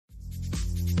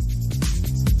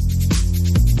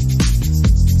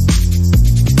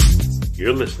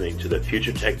You're listening to the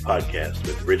Future Tech Podcast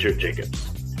with Richard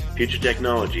Jacobs. Future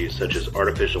technologies such as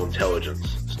artificial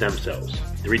intelligence, stem cells,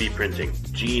 3D printing,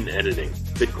 gene editing,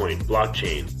 Bitcoin,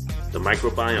 blockchain, the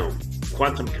microbiome,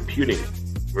 quantum computing,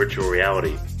 virtual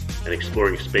reality, and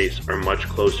exploring space are much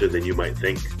closer than you might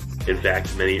think. In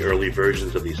fact, many early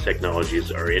versions of these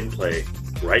technologies are in play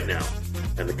right now,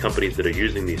 and the companies that are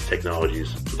using these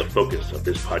technologies are the focus of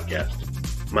this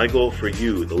podcast. My goal for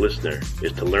you, the listener,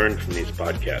 is to learn from these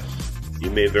podcasts. You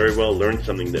may very well learn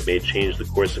something that may change the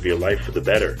course of your life for the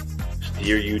better,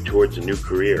 steer you towards a new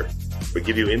career, or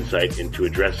give you insight into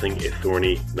addressing a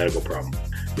thorny medical problem.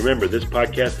 Remember, this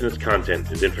podcast and its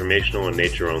content is informational in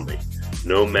nature only.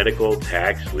 No medical,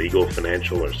 tax, legal,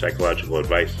 financial, or psychological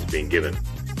advice is being given.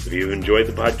 If you've enjoyed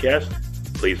the podcast,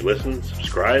 please listen,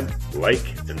 subscribe, like,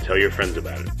 and tell your friends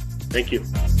about it. Thank you.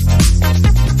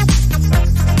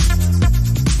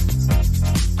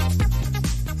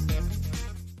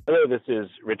 Hello, this is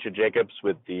Richard Jacobs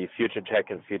with the Future Tech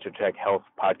and Future Tech Health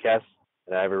podcast,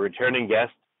 and I have a returning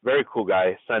guest, very cool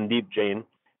guy, Sandeep Jain.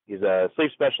 He's a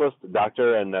sleep specialist, a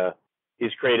doctor, and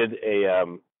he's created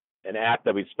an app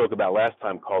that we spoke about last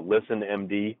time called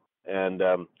ListenMD. And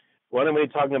what I'm going to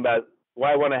be talking about,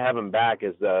 why I want to have him back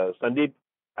is Sandeep,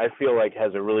 I feel like,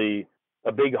 has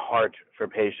a big heart for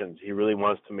patients. He really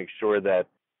wants to make sure that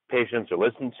patients are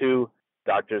listened to,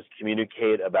 doctors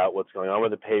communicate about what's going on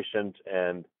with the patient,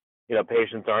 and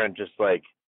patients aren't just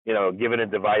given a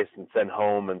device and sent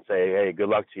home and say, hey, good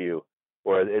luck to you.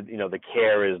 Or, the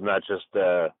care is not just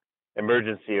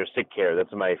emergency or sick care.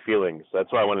 That's my feeling. So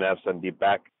that's why I wanted to have Sandeep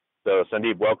back. So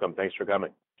Sandeep, welcome. Thanks for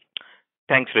coming.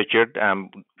 Thanks, Richard. I'm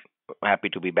happy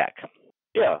to be back.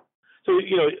 Yeah. So,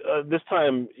 this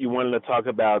time you wanted to talk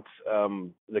about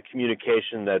the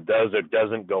communication that does or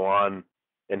doesn't go on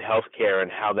in healthcare and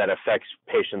how that affects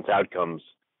patients' outcomes,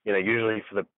 usually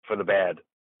for the bad.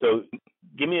 So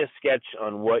give me a sketch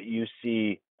on what you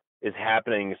see is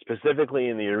happening specifically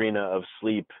in the arena of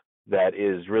sleep that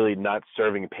is really not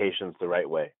serving patients the right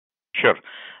way. Sure.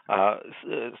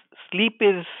 Sleep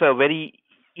is a very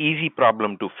easy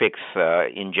problem to fix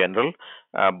in general,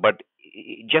 but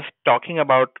just talking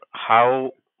about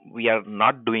how we are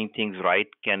not doing things right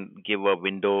can give a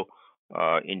window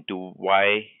into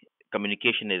why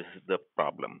communication is the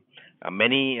problem.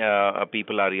 Many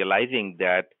people are realizing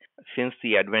that since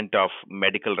the advent of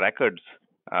medical records,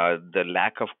 the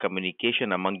lack of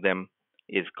communication among them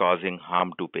is causing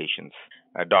harm to patients.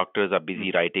 Doctors are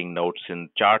busy writing notes in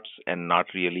charts and not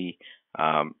really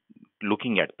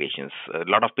looking at patients. A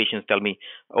lot of patients tell me,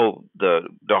 oh, the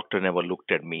doctor never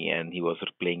looked at me and he was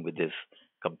playing with his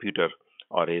computer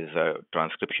or his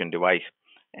transcription device.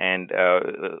 And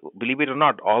believe it or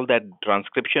not, all that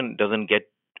transcription doesn't get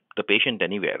the patient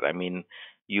anywhere. I mean,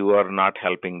 you are not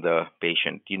helping the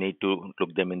patient. You need to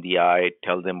look them in the eye,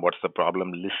 tell them what's the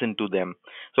problem, listen to them.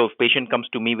 So if patient comes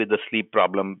to me with a sleep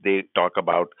problem, they talk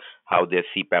about how their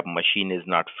CPAP machine is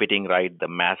not fitting right, the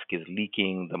mask is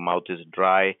leaking, the mouth is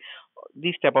dry.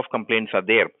 These type of complaints are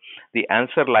there. The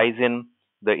answer lies in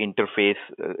the interface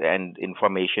and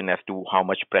information as to how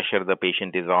much pressure the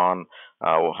patient is on,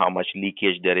 how much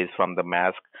leakage there is from the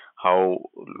mask, how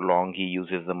long he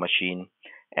uses the machine.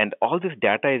 And all this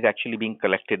data is actually being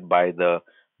collected by the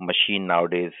machine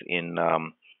nowadays in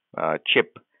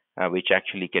chip, which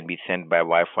actually can be sent by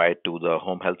Wi-Fi to the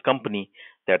home health company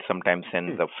that sometimes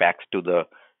sends a fax to the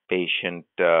patient,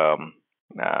 to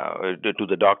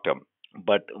the doctor.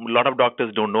 But a lot of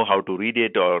doctors don't know how to read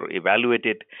it or evaluate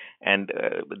it, and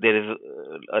there is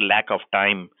a lack of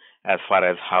time as far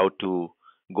as how to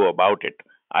go about it.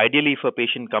 Ideally, if a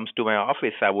patient comes to my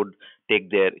office, I would take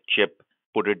their chip,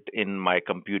 put it in my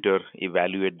computer,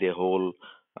 evaluate their whole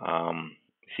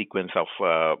sequence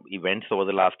of events over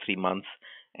the last 3 months,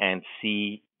 and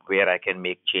see where I can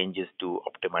make changes to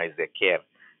optimize their care.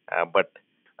 What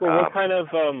kind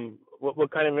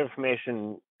of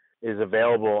information is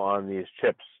available on these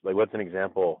chips? Like, what's an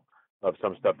example of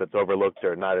some stuff that's overlooked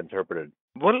or not interpreted?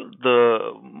 Well,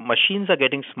 the machines are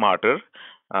getting smarter.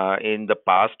 In the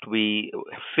past, we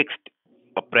fixed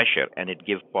a pressure and it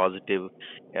gives positive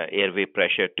airway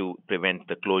pressure to prevent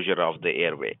the closure of the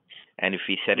airway. And if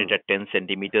we set it at 10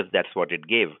 centimeters, that's what it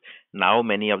gave. Now,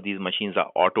 many of these machines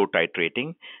are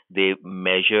auto-titrating. They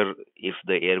measure if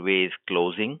the airway is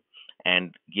closing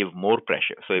and give more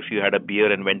pressure. So if you had a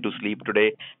beer and went to sleep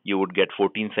today, you would get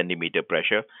 14 centimeter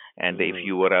pressure. And if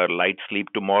you were a light sleep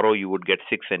tomorrow, you would get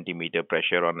 6 centimeter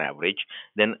pressure on average.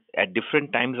 Then at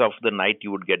different times of the night,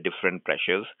 you would get different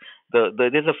pressures.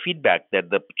 There's a feedback that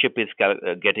the chip is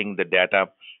getting the data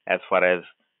as far as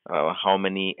how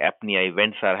many apnea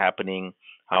events are happening,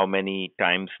 how many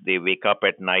times they wake up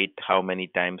at night, how many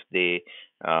times they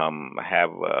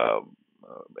have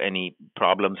any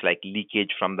problems like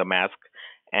leakage from the mask.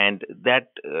 And that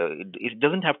it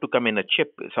doesn't have to come in a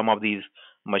chip. Some of these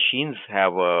machines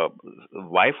have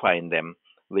Wi-Fi in them,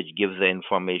 which gives the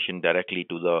information directly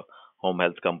to the home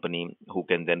health company, who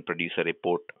can then produce a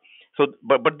report. So,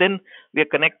 but then we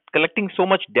are collecting so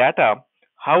much data.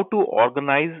 How to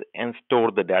organize and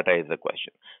store the data is the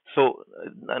question. So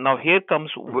now here comes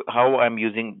how I'm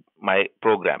using my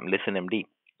program, ListenMD.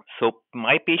 So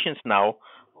my patients now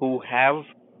who have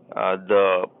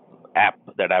the app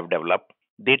that I've developed,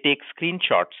 they take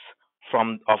screenshots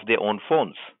from of their own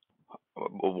phones.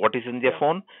 What is in their Yeah.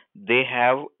 phone? They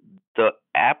have the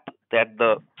app that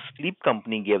the sleep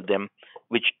company gave them,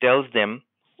 which tells them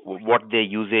what their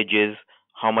usage is,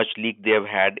 how much leak they have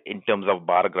had in terms of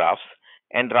bar graphs.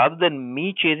 And rather than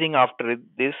me chasing after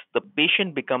this, the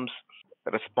patient becomes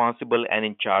responsible and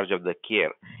in charge of the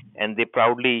care. And they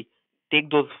proudly take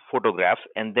those photographs,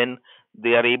 and then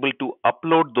they are able to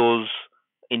upload those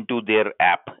into their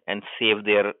app and save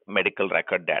their medical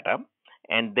record data.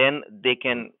 And then they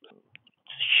can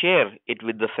share it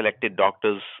with the selected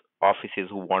doctors' offices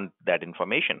who want that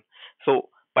information. So,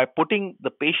 by putting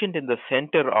the patient in the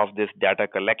center of this data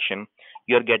collection,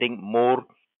 you're getting more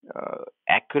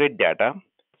accurate data,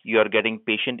 you're getting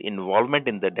patient involvement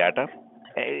in the data.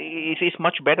 It's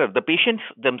much better. The patients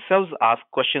themselves ask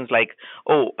questions like,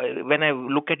 "Oh, when I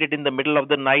look at it in the middle of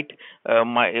the night,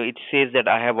 it says that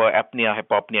I have a apnea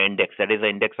hypopnea index. That is the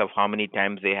index of how many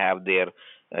times they have their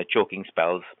choking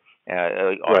spells,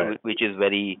 Right. which is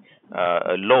very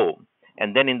low.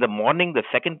 And then in the morning, the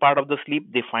second part of the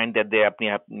sleep, they find that their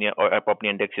apnea or hypopnea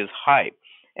index is high.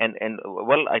 And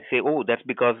well, I say, oh, that's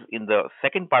because in the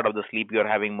second part of the sleep, you're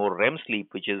having more REM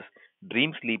sleep, which is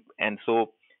dream sleep, and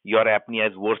so your apnea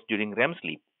is worse during REM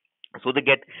sleep. So they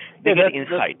Yeah, get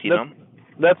insight, you know.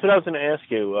 that's what I was going to ask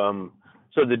you.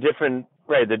 So the different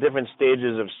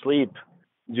stages of sleep,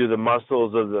 do the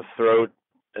muscles of the throat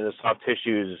and the soft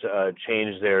tissues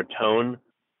change their tone?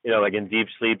 You know, like in deep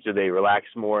sleep, do they relax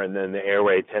more and then the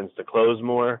airway tends to close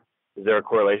more? Is there a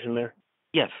correlation there?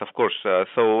 Yes, of course.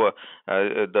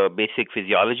 The basic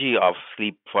physiology of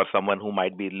sleep for someone who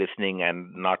might be listening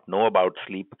and not know about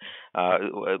sleep,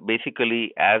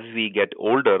 basically, as we get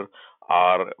older,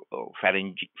 our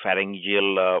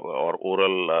pharyngeal or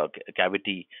oral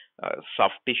cavity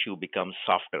soft tissue becomes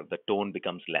softer. The tone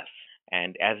becomes less,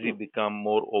 and as we become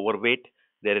more overweight,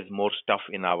 there is more stuff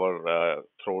in our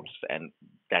throats, and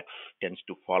that tends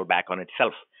to fall back on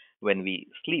itself when we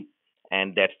sleep,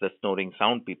 and that's the snoring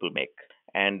sound people make.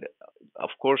 And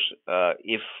of course,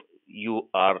 if you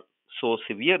are so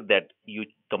severe that you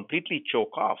completely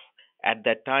choke off, at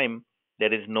that time,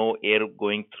 there is no air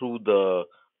going through the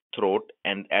throat.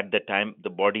 And at that time, the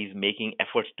body is making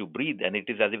efforts to breathe. And it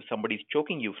is as if somebody is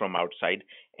choking you from outside.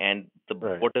 And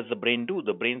Right. what does the brain do?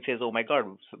 The brain says, oh my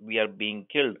God, we are being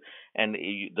killed. And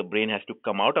the brain has to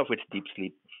come out of its deep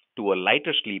sleep to a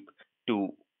lighter sleep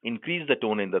to increase the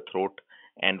tone in the throat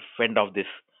and fend off this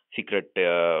secret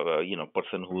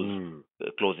person who's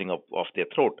closing up of their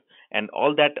throat. And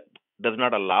all that does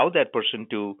not allow that person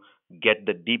to get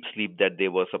the deep sleep that they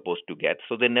were supposed to get,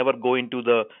 so they never go into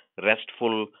the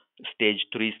restful stage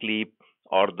 3 sleep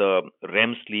or the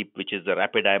REM sleep, which is the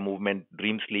rapid eye movement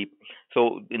dream sleep.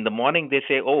 So in the morning they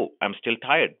say, oh, I'm still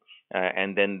tired,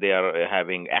 and then they are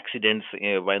having accidents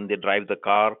when they drive the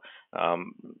car,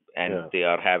 and Yeah. they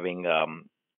are having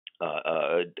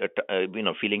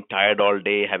feeling tired all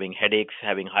day, having headaches,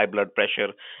 having high blood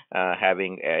pressure,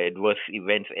 having adverse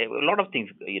events. A lot of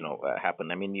things,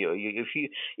 happen. I mean,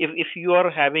 if you are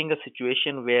having a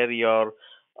situation where your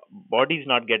body is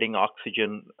not getting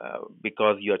oxygen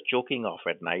because you are choking off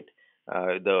at night,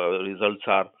 the results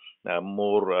are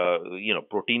more,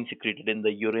 protein secreted in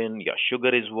the urine. Your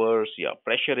sugar is worse. Your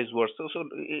pressure is worse. So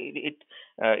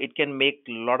it can make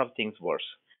a lot of things worse.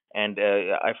 And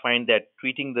I find that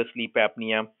treating the sleep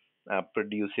apnea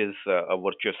produces a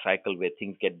virtuous cycle where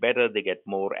things get better, they get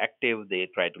more active, they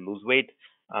try to lose weight.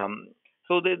 Um,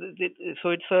 so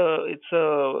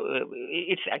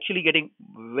it's actually getting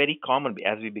very common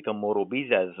as we become more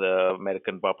obese as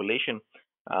American population,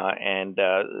 and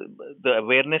the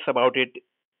awareness about it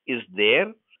is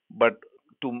there. But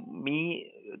to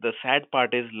me, the sad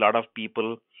part is a lot of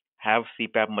people have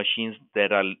CPAP machines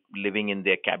that are living in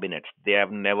their cabinets. They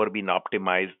have never been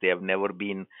optimized. They have never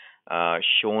been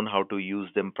shown how to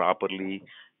use them properly.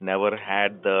 Never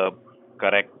had the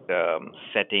correct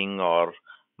setting or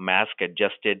mask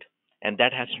adjusted, and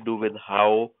that has to do with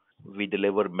how we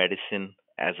deliver medicine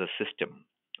as a system.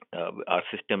 Our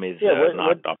system is Yeah.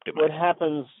 not What optimized.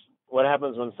 happens? what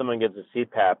happens when someone gets a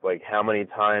CPAP? Like how many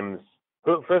times?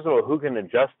 First of all, who can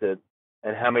adjust it,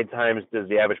 and how many times does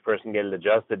the average person get it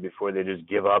adjusted before they just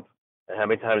give up? And how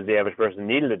many times does the average person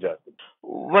need it adjusted?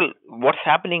 Well, what's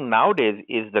happening nowadays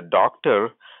is the doctor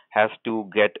has to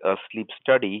get a sleep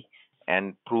study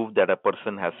and prove that a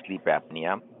person has sleep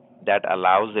apnea. That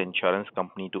allows the insurance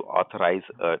company to authorize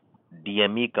a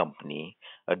DME company,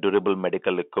 a durable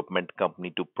medical equipment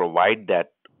company, to provide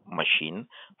that machine,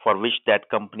 for which that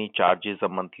company charges a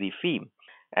monthly fee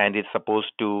and is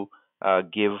supposed to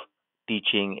give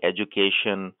teaching,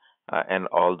 education, and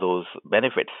all those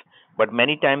benefits. But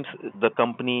many times the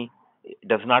company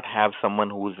does not have someone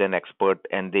who is an expert,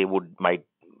 and they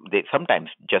sometimes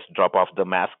just drop off the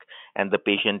mask, and the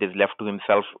patient is left to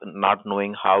himself, not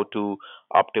knowing how to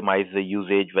optimize the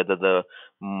usage, whether the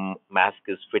mask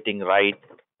is fitting right.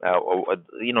 There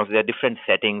are different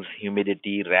settings,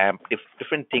 humidity, ramp,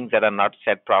 different things that are not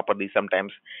set properly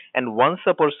sometimes. And once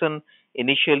a person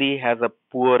initially has a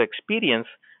poor experience,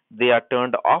 they are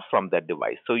turned off from that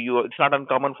device. So it's not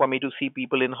uncommon for me to see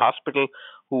people in hospital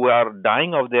who are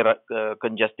dying of their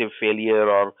congestive failure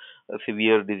or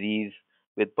severe disease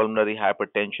with pulmonary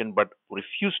hypertension, but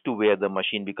refuse to wear the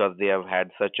machine because they have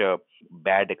had such a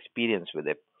bad experience with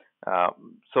it.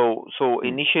 So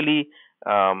initially,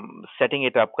 setting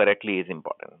it up correctly is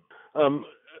important.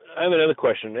 I have another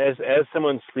question. As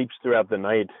someone sleeps throughout the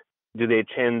night, do they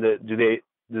change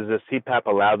does the CPAP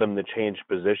allow them to change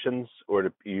positions,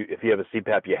 or if you have a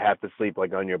CPAP, you have to sleep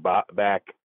like on your back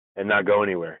and not go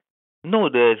anywhere? No,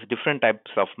 there's different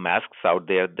types of masks out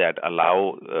there that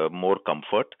allow more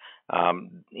comfort.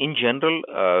 In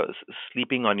general,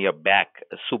 sleeping on your back,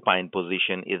 supine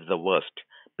position, is the worst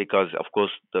because, of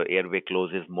course, the airway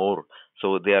closes more.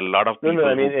 So there are a lot of people. No.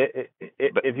 I mean,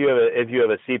 if you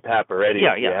have a CPAP already,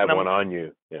 yeah, you have one on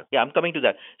you. Yeah, I'm coming to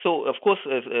that. So, of course,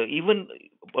 even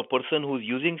a person who's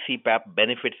using CPAP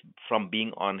benefits from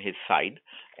being on his side,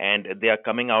 and they are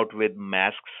coming out with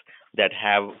masks that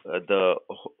have the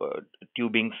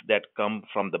tubings that come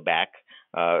from the back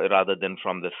rather than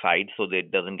from the side, so that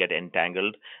it doesn't get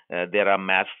entangled. There are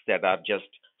masks that are just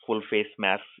full face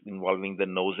masks involving the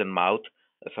nose and mouth.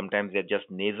 Sometimes they're just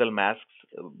nasal masks,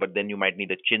 but then you might need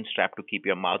a chin strap to keep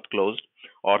your mouth closed.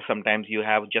 Or sometimes you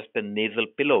have just the nasal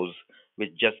pillows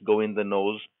which just go in the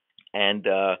nose. And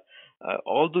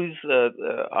all these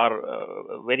are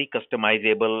very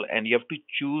customizable, and you have to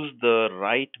choose the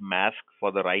right mask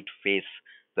for the right face,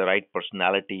 the right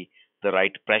personality, the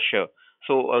right pressure.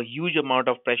 So a huge amount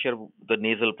of pressure, the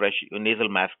nasal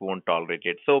mask won't tolerate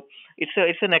it. So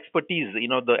it's an expertise.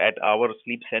 At our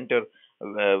sleep center,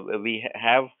 we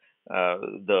have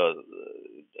the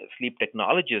sleep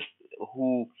technologists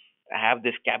who have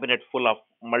this cabinet full of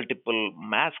multiple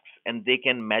masks, and they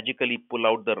can magically pull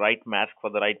out the right mask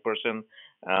for the right person,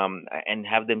 and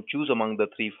have them choose among the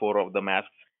three, four of the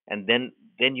masks, and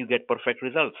then you get perfect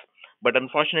results. But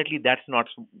unfortunately, that's not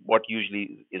what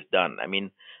usually is done. I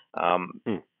mean,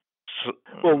 so,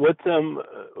 well, what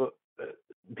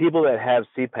people that have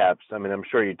CPAPs? I mean, I'm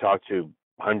sure you talk to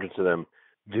hundreds of them.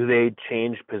 Do they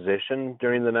change position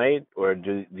during the night, or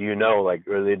do you know, like,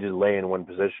 or they just lay in one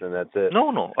position and that's it?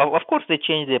 No. Of course, they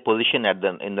change their position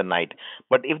in the night.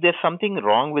 But if there's something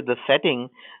wrong with the setting,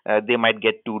 they might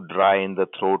get too dry in the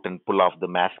throat and pull off the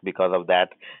mask because of that.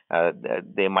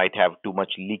 They might have too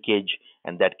much leakage,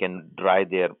 and that can dry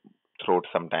their throat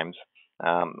sometimes.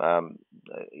 A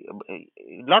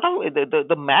lot of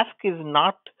the mask is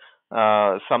not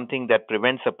something that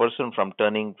prevents a person from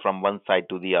turning from one side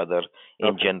to the other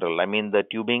in general. I mean, the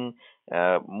tubing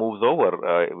moves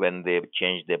over when they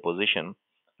change their position.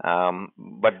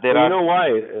 But there are. You know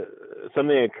why?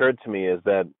 Something occurred to me is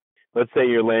that, let's say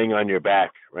you're laying on your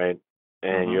back, right,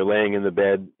 and you're laying in the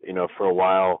bed, for a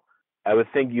while. I would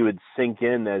think you would sink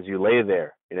in as you lay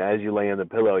there. As you lay on the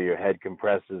pillow, your head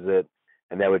compresses it,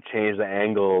 and that would change the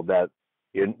angle that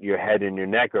your head and your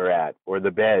neck are at, or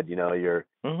the bed. Your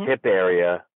hip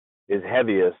area is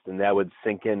heaviest, and that would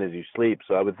sink in as you sleep.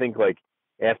 So I would think, like,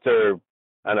 after,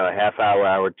 I don't know, a half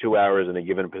hour, 2 hours in a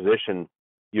given position,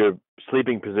 your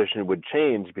sleeping position would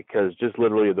change, because just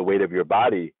literally the weight of your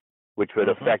body, which would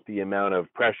affect the amount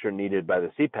of pressure needed by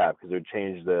the CPAP, because it would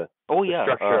change the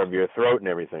structure of your throat and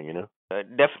everything.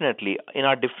 Definitely. In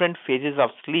our different phases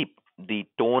of sleep, the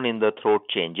tone in the throat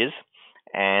changes,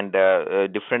 and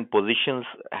different positions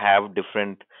have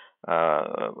different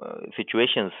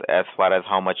situations as far as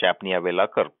how much apnea will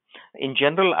occur. In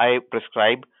general, I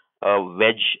prescribe a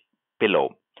wedge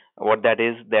pillow. What that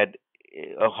is, that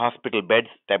a hospital bed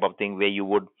type of thing where you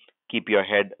would keep your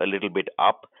head a little bit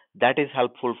up. That is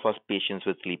helpful for patients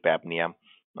with sleep apnea.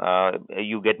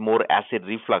 you get more acid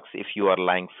reflux if you are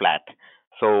lying flat.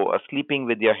 So sleeping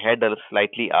with your head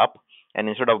slightly up, and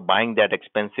instead of buying that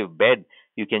expensive bed,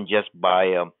 you can just buy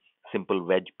a simple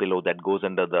wedge pillow that goes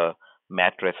under the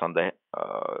mattress on the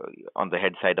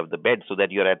head side of the bed, so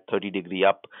that you're at 30-degree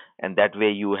up, and that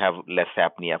way you have less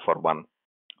apnea for one.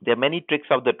 There are many tricks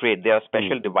of the trade. There are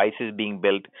special devices being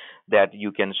built that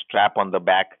you can strap on the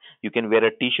back. You can wear a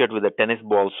T-shirt with a tennis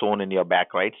ball sewn in your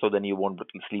back, right? So then you won't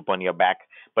sleep on your back.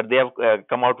 But they have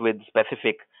come out with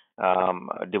specific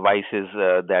devices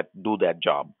that do that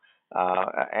job.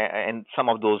 And some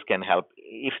of those can help,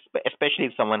 if especially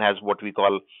if someone has what we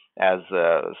call as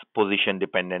position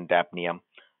dependent apnea.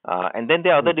 And then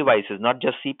there are other devices, not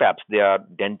just CPAPs. There are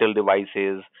dental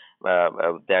devices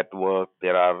that work.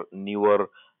 There are newer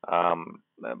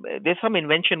there's some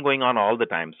invention going on all the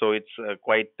time, so it's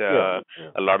quite a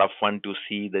lot of fun to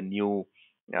see the new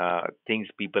things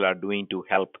people are doing to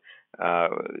help uh,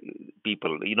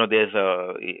 people. There's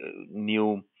a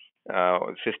new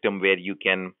system where you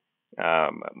can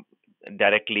um,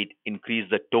 directly increase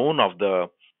the tone of the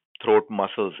throat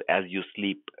muscles as you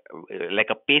sleep, like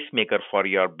a pacemaker for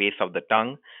your base of the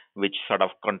tongue, which sort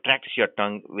of contracts your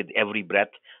tongue with every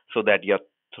breath so that your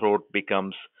throat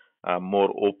becomes more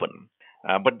open.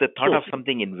 But the thought of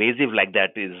something invasive like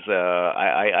that is,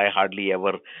 I hardly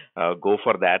ever go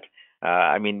for that.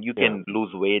 I mean, you can lose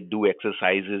weight, do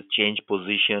exercises, change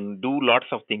position, do lots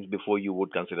of things before you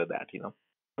would consider that.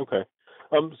 Okay.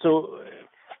 So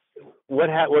what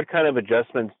kind of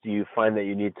adjustments do you find that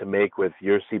you need to make with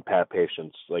your CPAP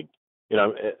patients? Like,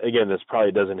 again, this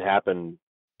probably doesn't happen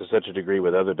to such a degree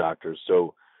with other doctors.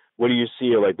 So what do you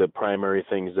see are like the primary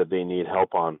things that they need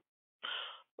help on?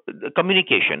 The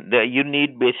communication. You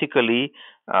need basically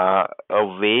a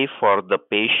way for the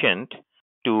patient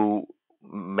to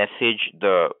message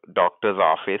the doctor's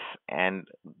office and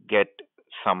get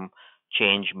some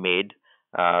change made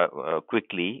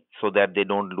quickly, so that they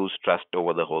don't lose trust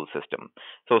over the whole system.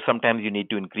 So sometimes you need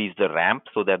to increase the ramp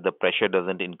so that the pressure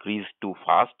doesn't increase too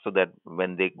fast, so that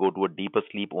when they go to a deeper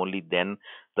sleep, only then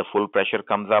the full pressure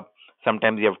comes up.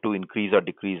 Sometimes you have to increase or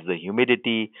decrease the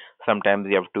humidity. Sometimes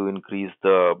you have to increase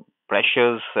the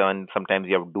pressures, and sometimes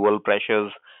you have dual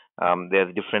pressures.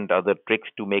 There's different other tricks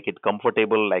to make it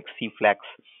comfortable, like C-flex.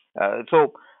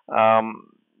 So um,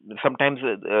 sometimes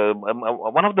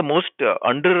one of the most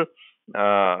under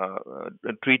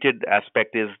treated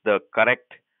aspect is the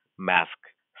correct mask.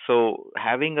 So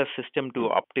having a system to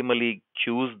optimally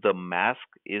choose the mask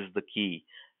is the key.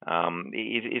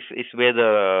 It's where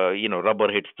the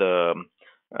rubber hits the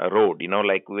road,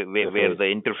 like where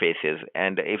the interface is.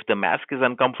 And if the mask is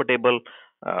uncomfortable,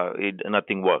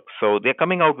 nothing works. So they're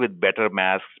coming out with better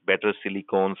masks, better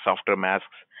silicone, softer masks.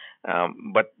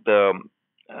 But the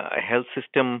health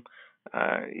system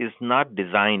is not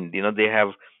designed. They have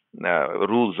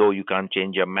rules. Oh, you can't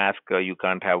change your mask. You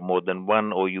can't have more than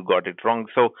one. Or you got it wrong.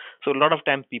 So a lot of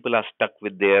times people are stuck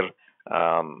with their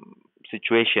um,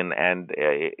 situation, and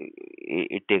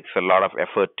it takes a lot of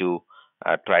effort to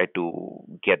try to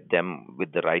get them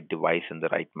with the right device and the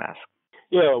right mask.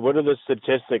 Yeah, what are the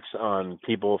statistics on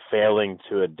people failing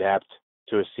to adapt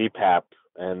to a CPAP,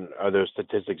 and are those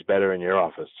statistics better in your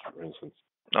office, for instance?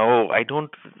 Oh, I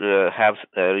don't have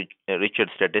Richard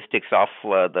statistics off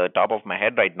the top of my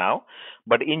head right now,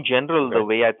 but in general, the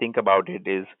way I think about it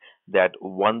is that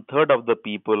 1/3 of the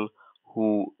people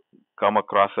who come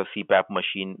across a CPAP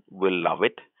machine will love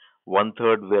it,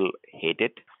 1/3 will hate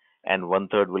it, and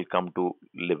 1/3 will come to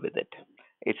live with it.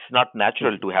 It's not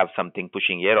natural to have something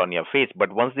pushing air on your face,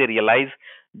 but once they realize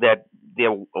that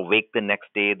they're awake the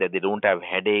next day, that they don't have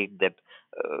headache, that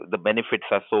the benefits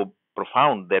are so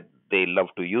profound, that they love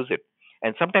to use it.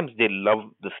 And sometimes they love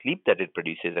the sleep that it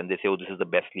produces, and they say, "Oh, this is the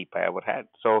best sleep I ever had."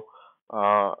 So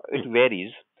it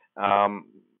varies. Um,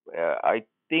 I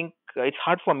think it's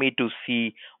hard for me to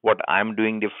see what I'm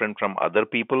doing different from other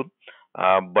people,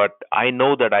 but I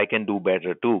know that I can do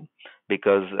better too,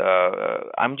 because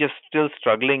I'm just still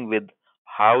struggling with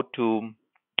how to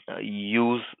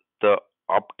use the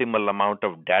optimal amount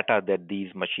of data that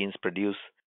these machines produce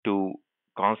to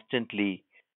constantly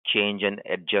change and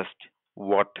adjust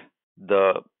what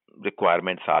the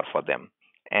requirements are for them.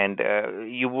 And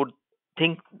you would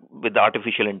think with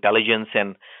artificial intelligence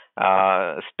and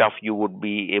stuff, you would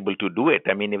be able to do it.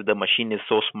 I mean, if the machine is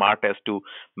so smart as to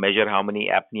measure how many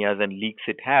apneas and leaks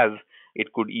it has,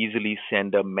 it could easily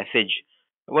send a message.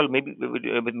 Well, maybe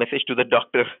with message to the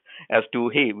doctor as to,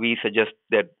 hey, we suggest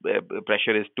that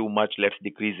pressure is too much, let's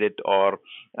decrease it, or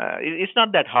it's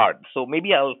not that hard. So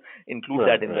maybe I'll include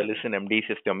that in the ListenMD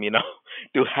system,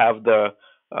 to have the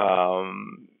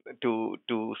um, to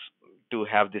to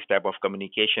have this type of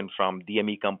communication from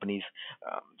DME companies.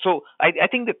 So I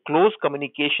think the close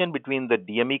communication between the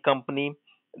DME company,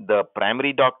 the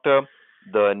primary doctor,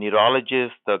 the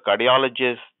neurologist, the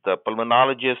cardiologist, the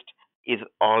pulmonologist is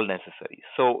all necessary.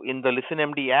 So in the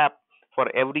ListenMD app,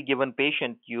 for every given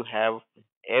patient, you have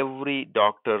every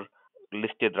doctor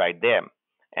listed right there.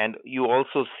 And you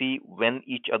also see when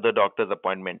each other doctor's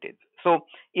appointment is. So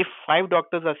if five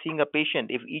doctors are seeing a patient,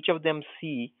 if each of them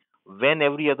see when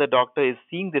every other doctor is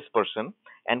seeing this person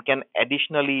and can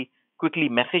additionally quickly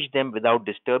message them without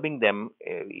disturbing them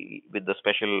with the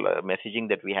special messaging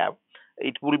that we have,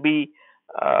 it will be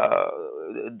uh,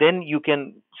 then you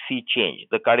can see change.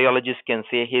 The cardiologist can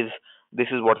say this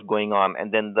is what's going on,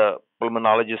 and then the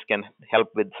pulmonologist can help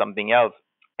with something else,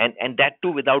 and that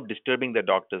too without disturbing the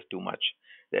doctors too much.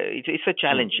 It's a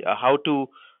challenge how to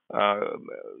uh,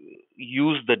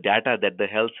 use the data that the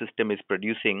health system is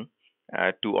producing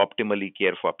to optimally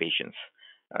care for patients.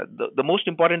 The most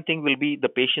important thing will be the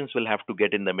patients will have to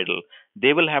get in the middle.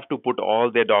 They will have to put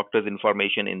all their doctors'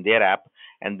 information in their app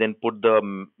and then put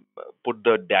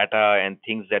the data and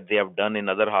things that they have done in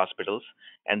other hospitals,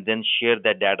 and then share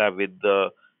that data with the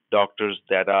doctors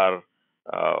that are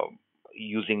uh,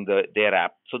 using their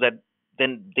app, so that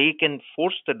then they can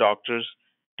force the doctors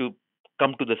to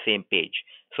come to the same page.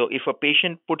 So if a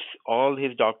patient puts all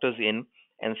his doctors in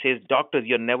and says, "Doctors,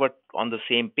 you're never on the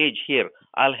same page here.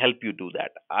 I'll help you do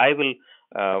that. I will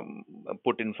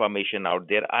put information out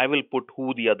there. I will put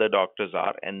who the other doctors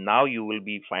are, and now you will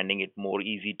be finding it more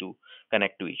easy to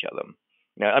connect to each other."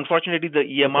 Now, unfortunately, the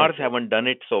EMRs haven't done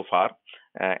it so far,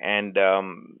 and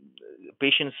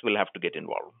patients will have to get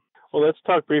involved. Well, let's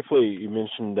talk briefly. You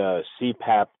mentioned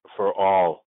CPAP for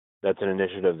all. That's an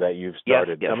initiative that you've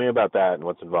started. Yes. Tell me about that and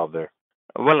what's involved there.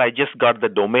 Well, I just got the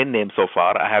domain name so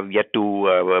far. I have yet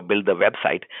to build the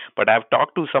website, but I've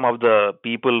talked to some of the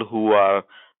people who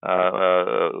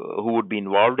would be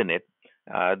involved in it.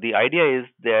 The idea is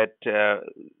that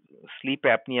sleep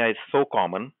apnea is so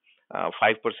common.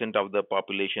 5% of the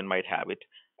population might have it,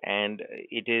 and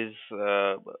it is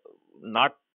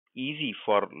not easy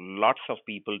for lots of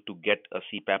people to get a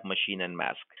CPAP machine and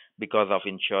mask because of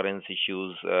insurance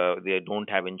issues. They don't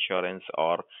have insurance,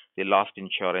 or they lost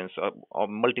insurance, or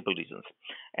multiple reasons.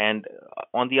 And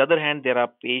on the other hand, there are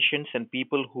patients and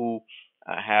people who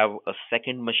have a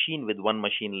second machine with one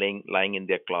machine lying in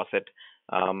their closet.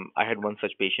 I had one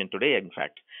such patient today, in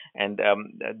fact, and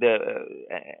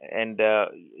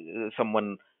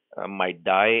someone might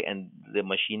die, and the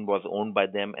machine was owned by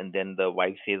them, and then the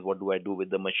wife says, "What do I do with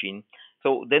the machine?"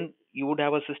 So then you would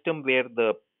have a system where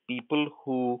the people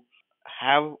who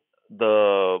have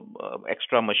the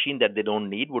extra machine that they don't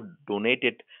need would donate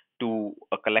it to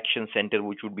a collection center,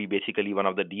 which would be basically one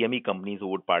of the DME companies who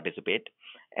would participate,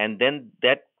 and then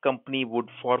that company would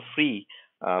for free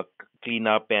clean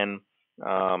up and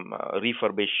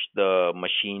refurbish the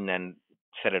machine and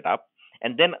set it up.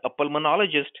 And then a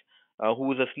pulmonologist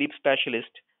who is a sleep specialist,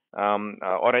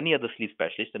 or any other sleep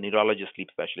specialist, a neurologist sleep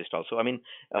specialist also. I mean,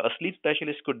 a sleep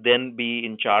specialist could then be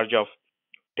in charge of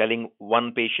telling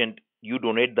one patient, "You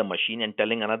donate the machine," and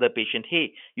telling another patient,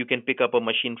 "Hey, you can pick up a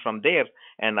machine from there,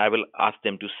 and I will ask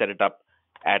them to set it up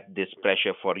at this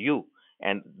pressure for you."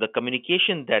 And the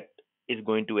communication that is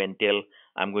going to entail,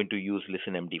 I'm going to use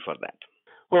ListenMD for that.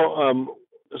 Well,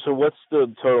 so what's the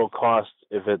total cost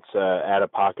if it's out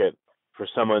of pocket for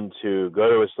someone to go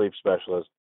to a sleep specialist,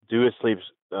 do a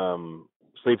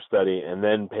sleep study, and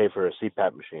then pay for a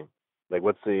CPAP machine? Like,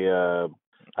 what's the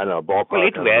I don't know, ballpark? Well,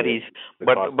 it varies,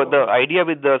 but the idea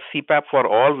with the CPAP for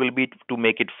all will be to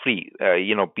make it free.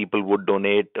 People would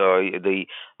donate, the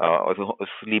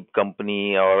sleep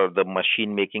company or the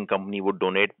machine making company would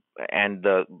donate, and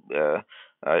the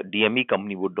DME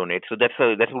company would donate. So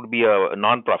that would be a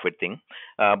non-profit thing.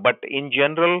 But in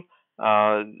general,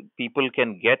 people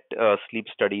can get a sleep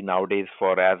study nowadays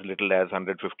for as little as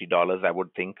 $150, I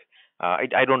would think.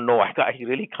 I don't know. I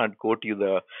really can't quote you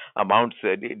the amounts.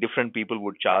 Different people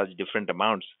would charge different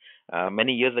amounts.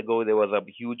 Many years ago, there was a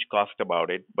huge cost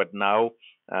about it, but now,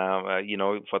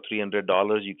 for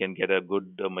 $300, you can get a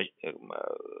good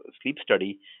sleep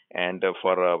study, and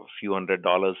for a few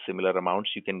 $100, similar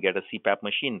amounts, you can get a CPAP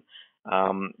machine.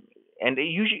 And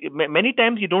usually, many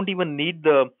times, you don't even need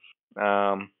the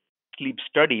sleep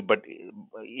study, but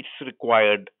it's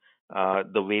required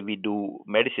the way we do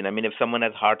medicine. I mean, if someone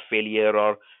has heart failure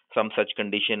or some such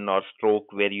condition, or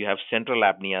stroke where you have central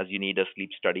apneas, you need a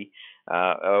sleep study.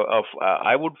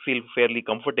 I would feel fairly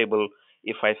comfortable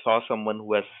if I saw someone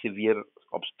who has severe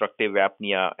obstructive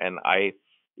apnea, and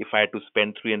if I had to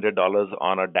spend $300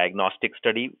 on a diagnostic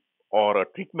study or a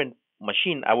treatment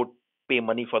machine, I would pay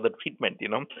money for the treatment,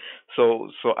 So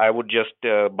I would just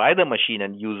buy the machine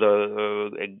and use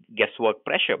a guesswork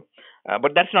pressure.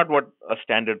 But that's not what a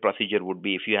standard procedure would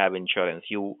be if you have insurance.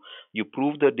 You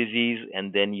prove the disease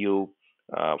and then you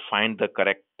find the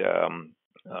correct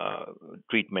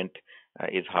treatment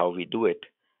is how we do it.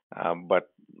 But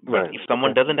if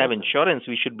someone doesn't have insurance,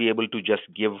 we should be able to just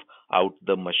give out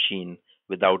the machine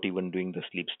without even doing the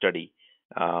sleep study.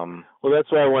 Well,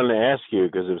 that's why I wanted to ask you,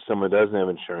 because if someone doesn't have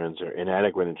insurance or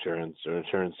inadequate insurance, or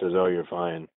insurance says, oh, you're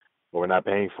fine, or we're not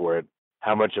paying for it,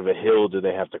 how much of a hill do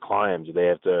they have to climb? Do they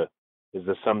have to, is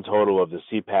the sum total of the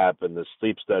CPAP and the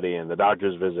sleep study and the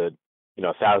doctor's visit,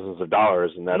 thousands of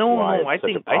dollars, and that's why it's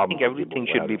such a problem? I think everything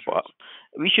should be,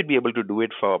 we should be able to do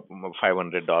it for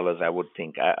 $500, I would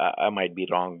think. I might be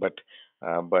wrong, but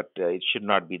it should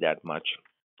not be that much.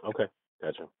 Okay,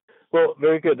 gotcha. Well,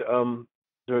 very good.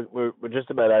 We're just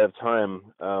about out of time.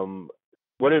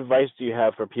 What advice do you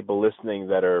have for people listening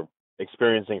that are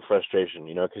experiencing frustration?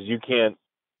 Because you can't,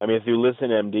 through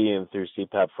ListenMD and through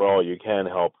CPAP for All, you can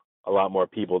help a lot more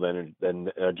people than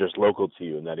just local to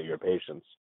you and that are your patients.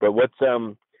 But what's,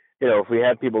 if we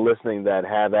have people listening that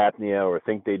have apnea or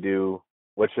think they do,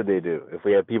 what should they do? If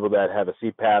we have people that have a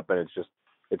CPAP and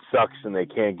it sucks and they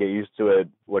can't get used to it,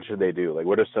 what should they do? Like,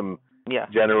 what are some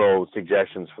general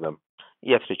suggestions for them?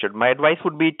 Yes, Richard. My advice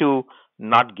would be to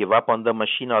not give up on the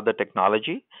machine or the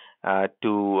technology,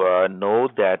 to know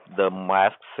that the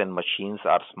masks and machines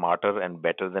are smarter and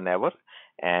better than ever.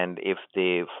 And if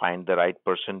they find the right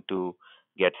person to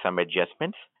get some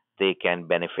adjustments, they can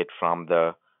benefit from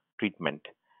the treatment.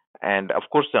 And of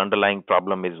course, the underlying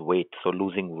problem is weight. So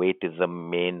losing weight is the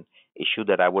main issue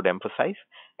that I would emphasize.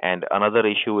 And another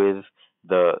issue is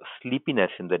the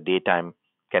sleepiness in the daytime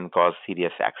can cause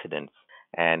serious accidents.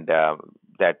 And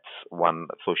that's one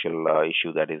social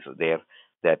issue that is there,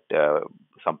 that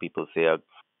some people say a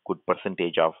good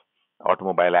percentage of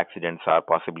automobile accidents are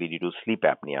possibly due to sleep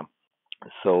apnea.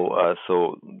 So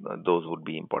those would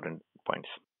be important points.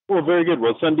 Well, very good.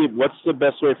 Well, Sandeep, what's the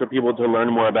best way for people to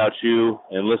learn more about you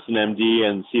and ListenMD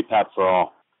and CPAP for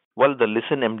All? Well, the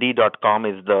listenmd.com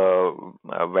is the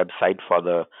website for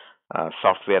the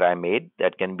software I made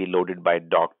that can be loaded by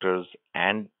doctors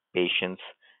and patients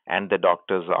and the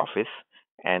doctor's office,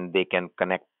 and they can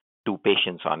connect two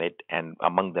patients on it and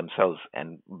among themselves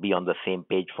and be on the same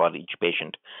page for each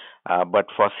patient. But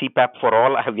for CPAP for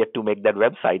All, I have yet to make that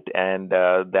website, and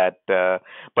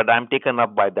but I'm taken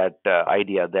up by that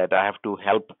idea that I have to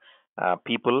help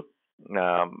people.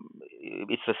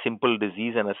 It's a simple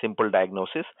disease and a simple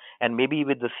diagnosis, and maybe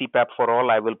with the CPAP for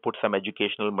All, I will put some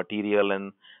educational material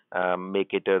and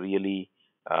make it a really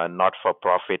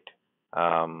not-for-profit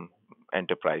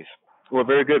enterprise. Well,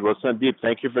 very good. Well, Sandeep,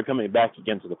 thank you for coming back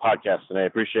again to the podcast, and I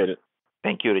appreciate it.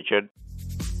 Thank you, Richard.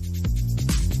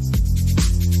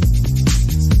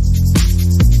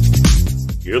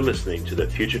 You're listening to the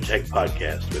Future Tech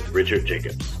Podcast with Richard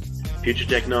Jacobs. Future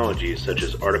technologies such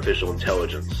as artificial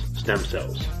intelligence, stem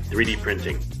cells, 3D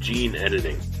printing, gene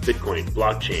editing, Bitcoin,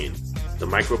 blockchain, the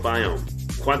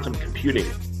microbiome, quantum computing,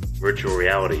 virtual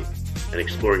reality, and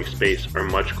exploring space are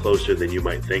much closer than you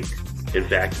might think. In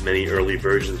fact, many early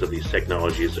versions of these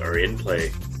technologies are in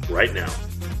play right now,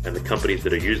 and the companies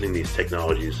that are using these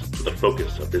technologies are the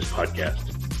focus of this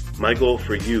podcast. My goal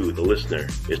for you, the listener,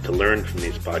 is to learn from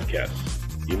these podcasts.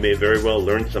 You may very well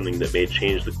learn something that may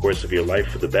change the course of your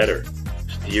life for the better,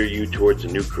 steer you towards a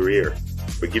new career,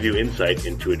 or give you insight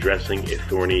into addressing a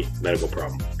thorny medical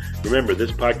problem. Remember,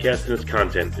 this podcast and its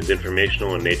content is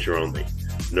informational in nature only.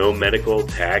 No medical,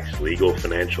 tax, legal,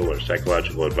 financial, or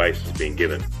psychological advice is being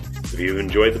given. If you've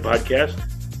enjoyed the podcast,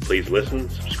 please listen,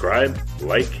 subscribe,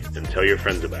 like, and tell your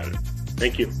friends about it.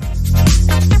 Thank you.